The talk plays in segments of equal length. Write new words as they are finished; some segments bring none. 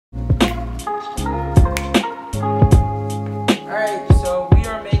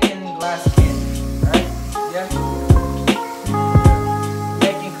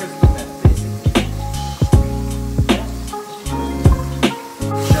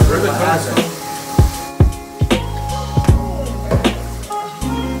Where's the color?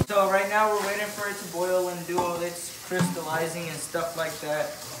 So right now we're waiting for it to boil and do all its crystallizing and stuff like that.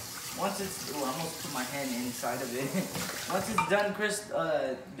 Once it's, oh, I almost put my hand inside of it. Once it's done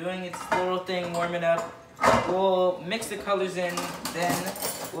doing its little thing, warming up, we'll mix the colors in, then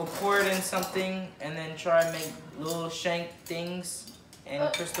we'll pour it in something, and then try and make little shank things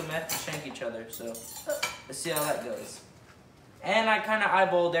and crystal meth to shank each other. So let's see how that goes. And I kind of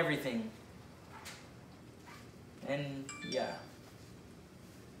eyeballed everything. And yeah.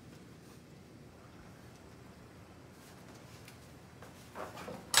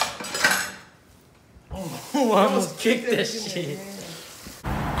 Oh, I almost kicked this shit.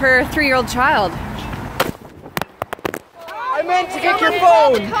 Her 3-year-old child. I meant to get your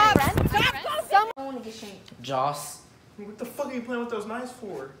phone! I want to get shanked. Joss. What the fuck are you playing with those knives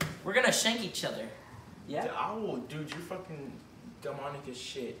for? We're gonna shank each other. Yeah? Dude, you're fucking demonic as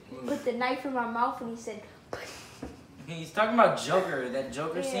shit. Put the knife in my mouth and he said, He's talking about Joker, that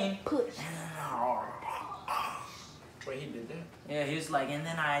Joker scene. push. Wait, he did that? Yeah, he was like, and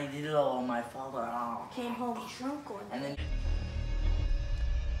then I did it all on my father. Came home drunk on And then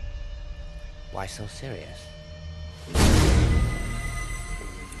Why so serious?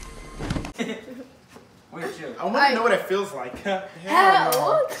 wait, chill. I want to know what it feels like. Hell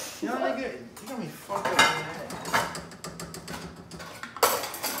no. You know, nigga, you got me fucked up in the head.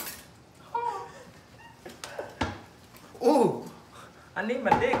 Ooh, I need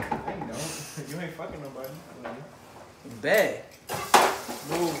my dick. I don't. You ain't fucking nobody. Bet.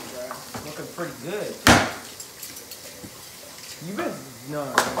 Move, bro. Looking pretty good. You better, no,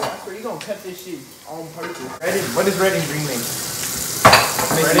 that's where you gonna cut this shit on purpose. What does red and green make?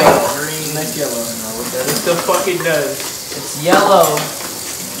 Make Red yellow. and green. Make yellow. What the fuck it does? It's yellow.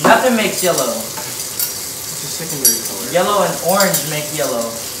 Nothing makes yellow. It's a secondary color. Yellow and orange make yellow.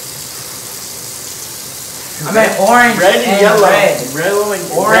 I meant orange Red and yellow. Red.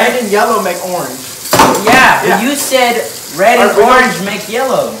 Red and yellow make orange. Yeah, but you said red and orange make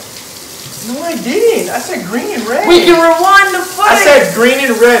yellow. No, I didn't. I said green and red. We can rewind the footage. I said green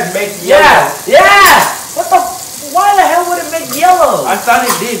and red make yellow. Yeah. What the? Why the hell would it make yellow? I thought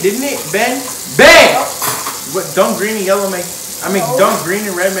it did, didn't it, Ben? Ben! What? Don't green and yellow make? I mean, don't green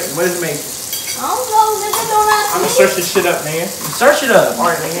and red make? What does it make? I don't know, nigga, don't ask I'm me. gonna search this shit up, nigga. Search it up. All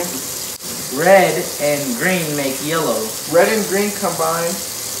right, nigga. Red and green make yellow. Red and green combine.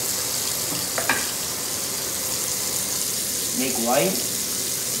 Make white.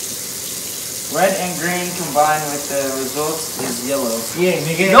 Red and green combined with the results is yellow. Yeah,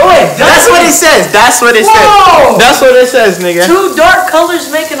 nigga. No, it doesn't. That's what it says. That's what it Whoa! says. That's what it says, nigga. Two dark colors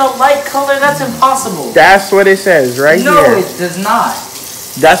making a light color, that's impossible. That's what it says right no, here. it does not.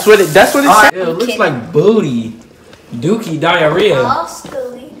 That's what it says. Ew, it looks like booty. Dookie diarrhea. I'll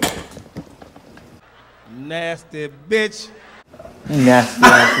still eat it. Nasty bitch. Nasty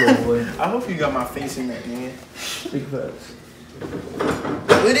ass little boy. I hope you got my face in that, nigga. Big facts.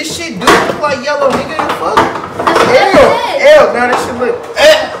 Look, this shit do look like yellow, nigga. Fuck. Ew. Now this shit look.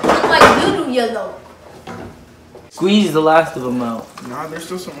 Look like doo-doo yellow. Squeeze the last of them out. Nah, there's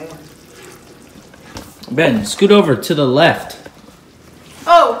still some more. Ben, scoot over to the left.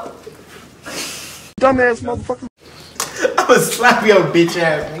 Oh. Dumbass motherfucker. I would slap your bitch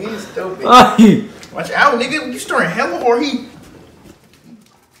ass, nigga. You stupid. Watch out, nigga. You stirring hella or heat.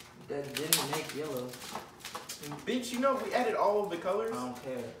 That didn't make yellow. Bitch, you know we added all of the colors. I don't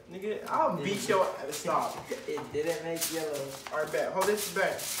care. Nigga, I'll beat your ass. Stop. It didn't make yellow. Alright, bet. Hold this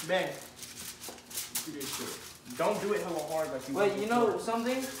back. Man. Do this shit. Don't do it hella hard like you Wait, did you know before.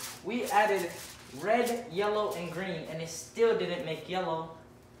 something? We added red, yellow, and green, and it still didn't make yellow.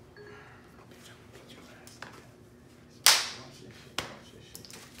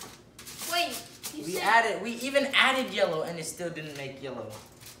 Wait, you We even added yellow, and it still didn't make yellow.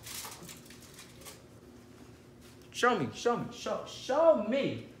 Show me. Show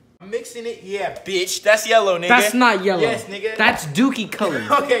me. I'm mixing it. Yeah, bitch. That's yellow, nigga. That's not yellow. Yes, nigga. That's dookie color.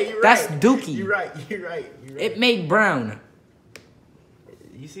 Okay, you're right. That's dookie. You're right. It made brown.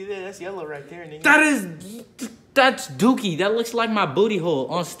 You see that? That's yellow right there, nigga. That's dookie. That looks like my booty hole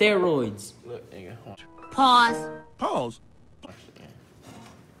on steroids. Look, nigga. Pause. Pause.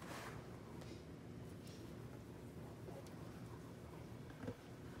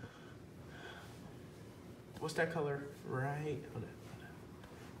 What's that color? Right. Hold on.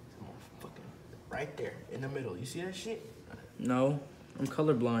 Come on, fucking right there in the middle. You see that shit? No, I'm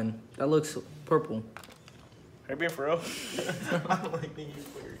colorblind. That looks purple. Are you being for real? I'm like, nigga, you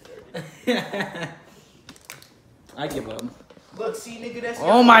retarded. I give up. Look, see, nigga, that's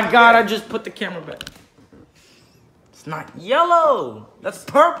Oh my god, I just put the camera back. It's not yellow. That's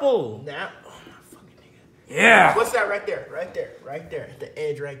purple. Now, oh my fucking nigga. Yeah. What's that right there? Right there. Right there. At the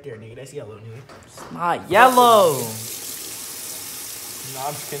edge right there, nigga. That's yellow, nigga. It's not yellow. Nah,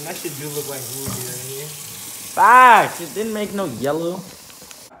 I'm just kidding. That shit do look like blue beer in here. Facts. It didn't make no yellow.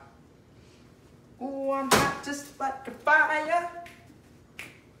 Ooh, I'm hot just like a fire.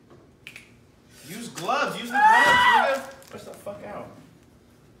 Use gloves. Use the gloves, nigga. Push the fuck out.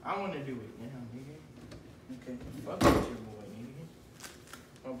 I want to do it now, nigga. Okay. Fuck with your boy, nigga.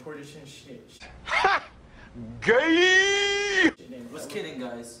 I'll pour this in shit. Ha! Gay! Just kidding,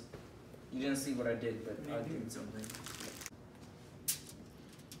 guys. You didn't see what I did, but I did something.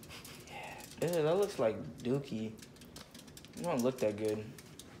 Yeah, ew, that looks like dookie. It don't look that good.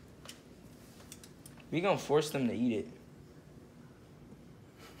 We gonna force them to eat it.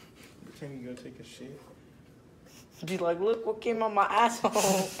 Can you go take a shit? Be like, look what came out my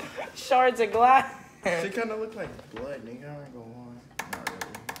asshole. Shards of glass. It kind of look like blood, nigga. I ain't gonna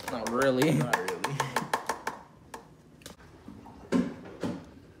lie. Not really. Not really. I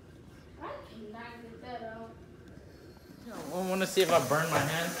cannot get that out. I want to see if I burn my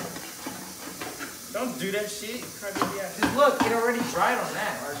hand. Don't do that shit. Crybaby ass. Just look, it already dried on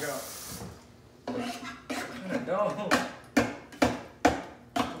that. Alright, go. No.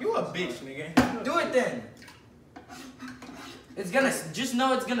 You a bitch, nigga. Do it then. It's gonna, just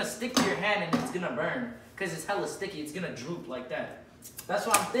know it's gonna stick to your hand and it's gonna burn. Cause it's hella sticky, it's gonna droop like that. That's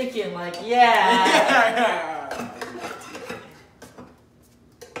what I'm thinking, like, yeah.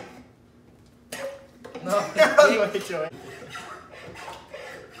 No. I'm gonna hit your ass.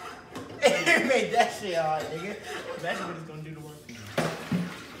 You made that shit hard, nigga. Imagine what it's gonna do to work for you.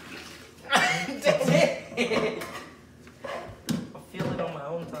 That's it. I'll feel it on my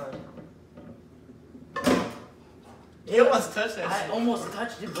own time. You almost touched that I shit. almost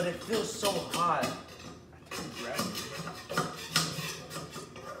touched it, but it feels so hot.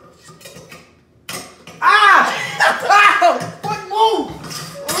 Ah! What move?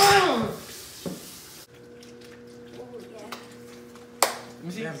 Oh, yeah. Let me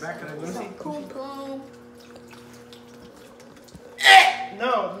see. Back of let me see. Cool boom.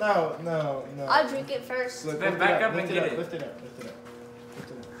 No. I'll drink it first. Look, Then lift back it up and lift get it. it. Lift it up. Lift it up. Lift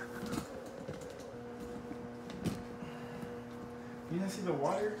it up. You didn't see the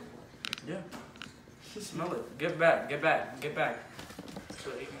water? Yeah. Smell it. Get back. Get back. Get back.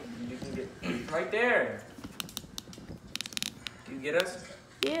 So you can get right there. Do you get us?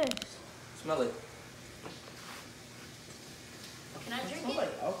 Yes. Smell it. Can I It drink smells it?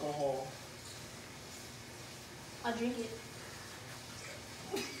 like alcohol. I'll drink it.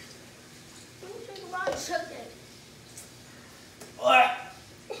 Don't drink about sugar. What?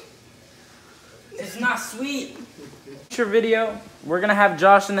 It's not sweet. Future video, we're gonna have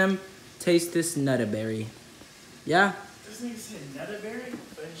Josh and them taste this nutterberry. Yeah? This nigga said nutterberry?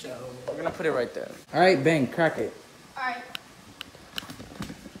 For sure. We're gonna put it right there. Alright, bang, crack it. Alright.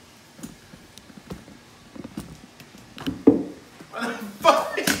 Why the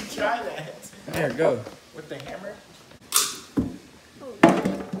fuck did you try that? There, go. With the hammer?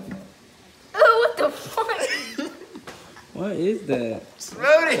 Oh, what the fuck? What is that?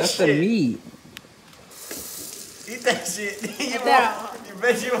 Smell this That's shit. the meat. Eat that shit. You that. won't. You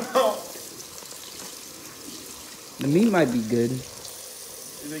bet you won't. The meat might be good.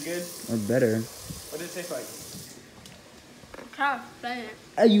 Is it good? Or better. What does it taste like? Kind of bad.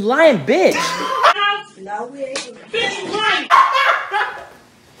 Hey, you lying bitch! No, we ain't.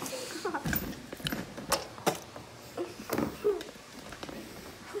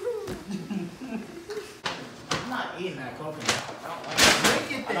 I'm not eating that coconut.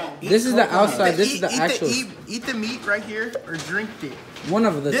 This is the outside, this is the actual. Eat the meat right here or drink it. One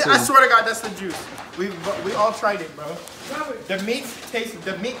of the two. I swear to God, that's the juice. We all tried it, bro. The meat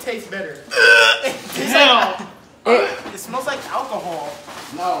tastes better. It smells like alcohol.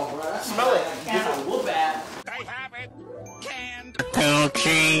 No, bro. Smell it. whoop at. I have it. Canned.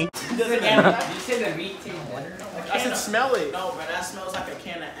 You said the meat tastes better? I said smell it. No, but that smells like a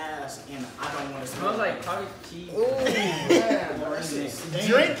can of ass, and I don't want to smell Smells like cottage cheese.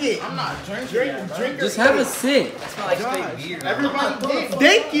 Drink it. I'm not drinking Drink Just have a sip. It smells like straight beer. Everybody,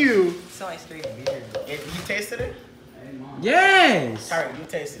 thank you. It smells like straight beer. You tasted it? Yes! Sorry, you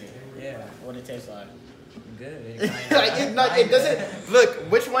tasted it. Yeah. What it tastes like? Good. Like it doesn't. Look,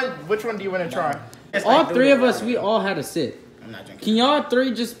 which one do you want to try? All three of us, we all had a sip. I'm not drinking. Can y'all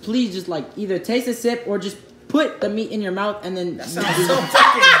three just please just like either taste a sip or just put the meat in your mouth and then Sounds so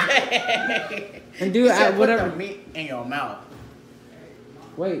fucking gay. and do it at Put whatever. the meat in your mouth.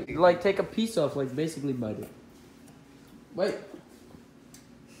 Wait, like take a piece off, like basically bite it. Wait.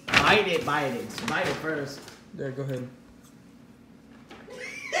 Bite it. Bite it first. There, go ahead.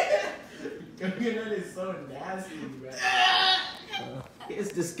 Coconut is so nasty, bro.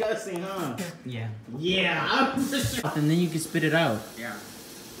 It's disgusting, huh? Yeah. Yeah. And then you can spit it out. Yeah.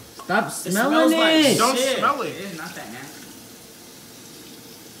 Stop It smelling smells like it. Don't shit. smell it. It's not that nasty.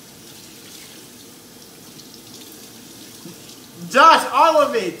 Josh, all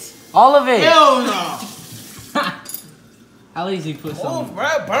of it. All of it. Hell no. At least you put Oh, some.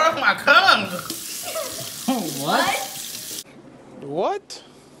 bro, burn off my cum. What? What?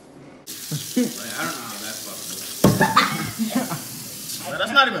 Like, I don't know how that's possible. Bro,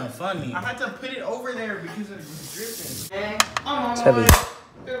 that's not even funny. I had to put it over there because it was dripping. It's heavy.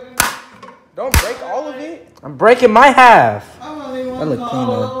 Don't break all of it. I'm breaking my half. That look clean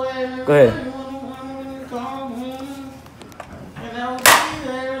though. Go ahead.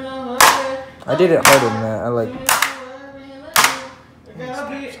 I did it harder than that. I like.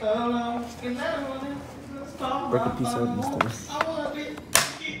 Break a piece out instead.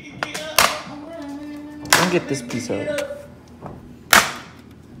 Don't get this piece out.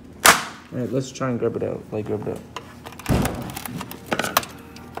 Alright, let's try and grab it out. Like, grab it out.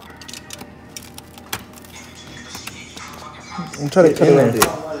 I'm trying to cut it out.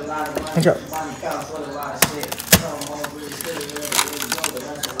 Watch out.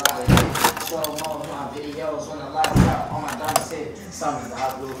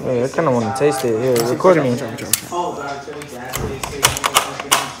 Hey, I kind of want to taste it. Here, record me.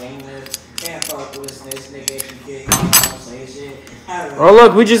 Oh,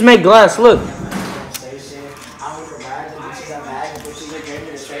 look, we just made glass. Look.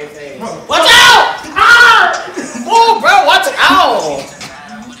 Watch out! Ah! Oh, bro, watch out!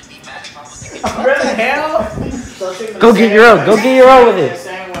 What the hell? Go get your own. Go get your own with it.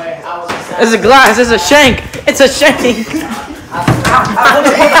 It's a glass. It's a shank. It's a shank.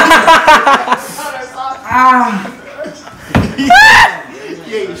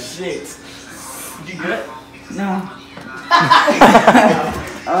 Yeah, shit. You good? No.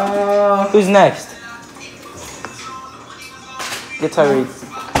 Who's next? Get Tyreek.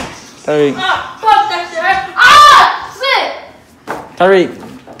 Tyreek. Ah, fuck that shit. Ah, shit. Tyreek.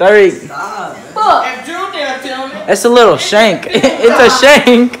 Tyreek. Fuck. If Drew dare tell me. It's a little shank. It's a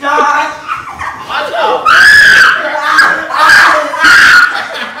shank. Watch out.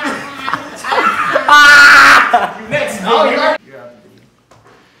 Next, oh, you're out the video.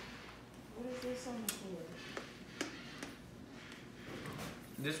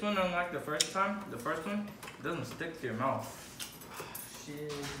 This one, unlike the first one, doesn't stick to your mouth.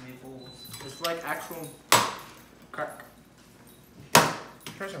 Shit, nipples. It's like actual crack.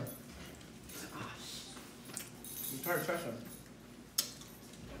 Try some. Try some.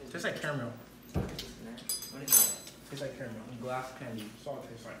 Tastes like caramel. What is that? Tastes like caramel. Glass candy. That's all it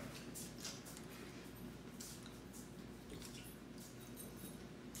tastes like.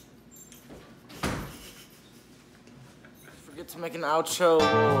 Forget to make an outro.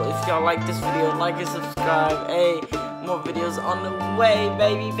 If y'all like this video, like and subscribe. Hey, more videos on the way,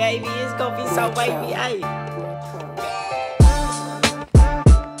 baby. It's gonna be so baby. Hey.